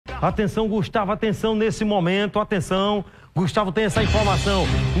Atenção, Gustavo, atenção nesse momento, atenção. Gustavo tem essa informação.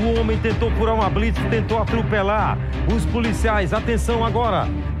 O homem tentou furar uma blitz, tentou atropelar os policiais. Atenção agora.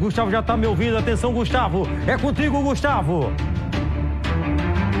 Gustavo já tá me ouvindo. Atenção, Gustavo. É contigo, Gustavo.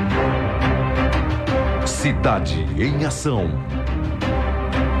 Cidade em Ação.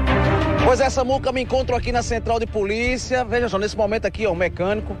 Pois essa muca me encontro aqui na central de polícia. Veja só, nesse momento aqui, ó, um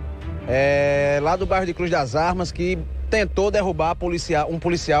mecânico lá do bairro de Cruz das Armas que tentou derrubar um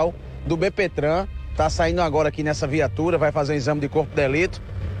policial do BPTran. Tá saindo agora aqui nessa viatura, vai fazer um exame de corpo de delito.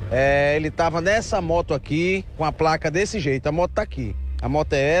 Ele tava nessa moto aqui, com a placa desse jeito. A moto tá aqui. A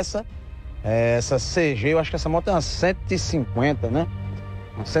moto é essa CG, eu acho que essa moto é uma 150, né?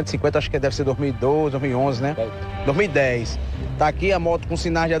 Uma 150, acho que deve ser 2012, 2011, né? 2010. Tá aqui a moto com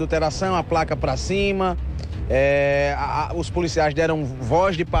sinais de adulteração, a placa pra cima. Os policiais deram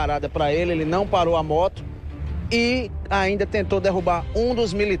voz de parada pra ele não parou a moto. E ainda tentou derrubar um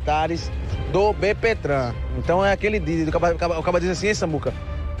dos militares do BPTran. Então é aquele dia, o cara diz assim, ei, Samuca,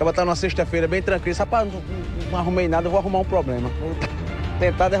 o cara tá numa sexta-feira bem tranquilo, rapaz, não arrumei nada, vou arrumar um problema. Vou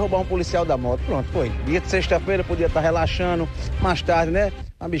tentar derrubar um policial da moto. Pronto, foi. Dia de sexta-feira, podia estar relaxando, mais tarde, né?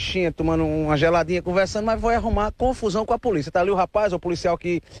 Uma bichinha, tomando uma geladinha, conversando, mas foi arrumar confusão com a polícia. Tá ali o rapaz, o policial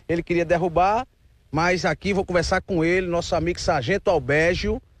que ele queria derrubar, mas aqui vou conversar com ele, nosso amigo Sargento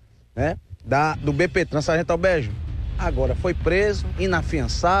Albégio, né? Do BPTran, Sargento Albégio. Agora foi preso,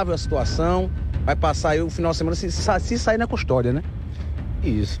 inafiançável a situação, vai passar aí o final de semana se sair na custódia, né?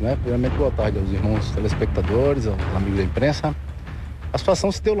 Isso, né? Primeiramente, boa tarde aos irmãos telespectadores, aos amigos da imprensa. A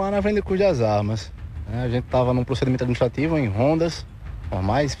situação se deu lá na Avenida Cruz das Armas. Né? A gente estava num procedimento administrativo em rondas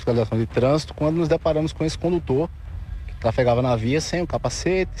normais, fiscalização de trânsito, quando nos deparamos com esse condutor que trafegava na via sem o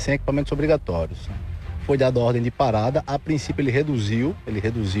capacete, sem equipamentos obrigatórios. Foi dada a ordem de parada, a princípio ele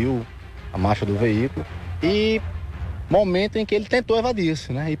reduziu a marcha do veículo e momento em que ele tentou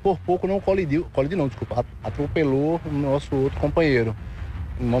evadir-se, né? E por pouco não atropelou o nosso outro companheiro.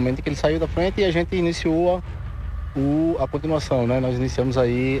 No momento em que ele saiu da frente e a gente iniciou a continuação, né? Nós iniciamos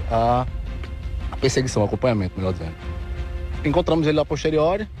aí a perseguição, o acompanhamento, melhor dizendo. Encontramos ele a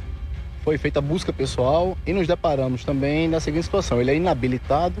posteriori, foi feita a busca pessoal e nos deparamos também na seguinte situação. Ele é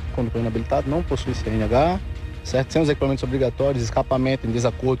inabilitado, quando foi inabilitado, não possui CNH, certo? Sem os equipamentos obrigatórios, escapamento em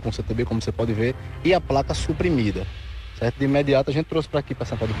desacordo com o CTB, como você pode ver, e a placa suprimida. Certo? De imediato a gente trouxe para aqui para a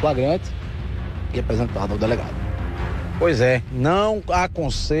central de flagrante e apresentado ao delegado. Pois é, não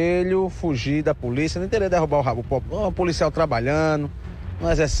aconselho fugir da polícia, nem querer derrubar o rabo. O policial trabalhando, no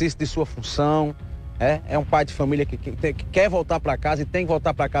exercício de sua função, é um pai de família que quer voltar para casa e tem que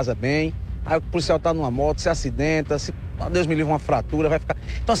voltar para casa bem. Aí o policial tá numa moto, se acidenta, Deus me livre, uma fratura, vai ficar...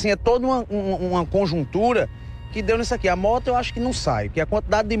 Então assim, é toda uma conjuntura que deu nisso aqui. A moto eu acho que não sai, porque a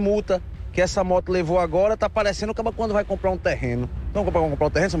quantidade de multa que essa moto levou agora tá parecendo quando vai comprar um terreno. Então, comprar um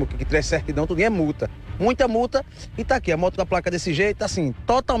terreno, que traz certidão, tudo é multa. Muita multa. E tá aqui, a moto com a placa desse jeito, assim,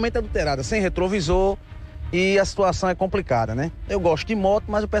 totalmente adulterada, sem retrovisor. E a situação é complicada, né? Eu gosto de moto,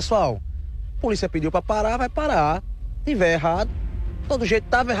 mas o pessoal, a polícia pediu pra parar, vai parar. Se tiver errado, todo jeito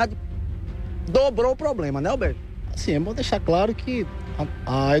tava errado. Dobrou o problema, né, Alberto? Sim, é bom deixar claro que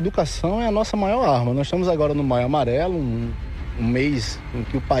a educação é a nossa maior arma. Nós estamos agora no Maio Amarelo, um mês em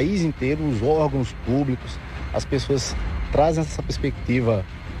que o país inteiro, os órgãos públicos, as pessoas trazem essa perspectiva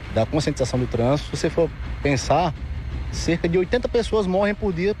da conscientização do trânsito. Se você for pensar, cerca de 80 pessoas morrem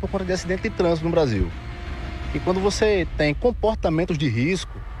por dia por conta de acidente de trânsito no Brasil. E quando você tem comportamentos de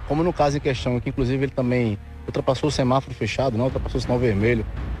risco, como no caso em questão, que inclusive ele também ultrapassou o semáforo fechado, não ultrapassou o sinal vermelho,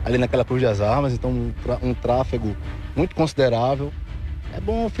 ali naquela Cruz das Armas, então um tráfego muito considerável. É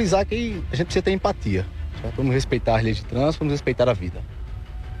bom frisar que a gente precisa ter empatia. Vamos respeitar as leis de trânsito, vamos respeitar a vida.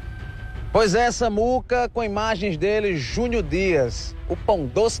 Pois é, Samuca, com imagens dele, Júnior Dias, o pão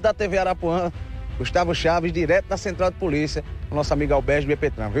doce da TV Arapuan, Gustavo Chaves, direto da central de polícia, o nosso amigo Albégio do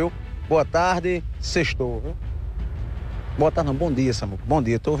BPTran, viu? Boa tarde, sextou, viu? Boa tarde, não, bom dia, Samuca, bom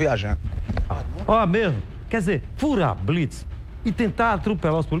dia, tô viajando. Ó, mesmo, quer dizer, furar blitz e tentar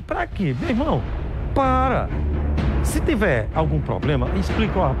atropelar os polícias, pra quê? Meu irmão, para! Se tiver algum problema,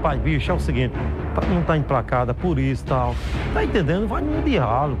 explica ao rapaz, bicho, é o seguinte, não tá emplacada por isso e tal. Tá entendendo? Vai num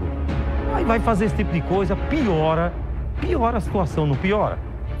diálogo. Aí vai fazer esse tipo de coisa, piora a situação, não piora?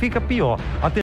 Fica pior.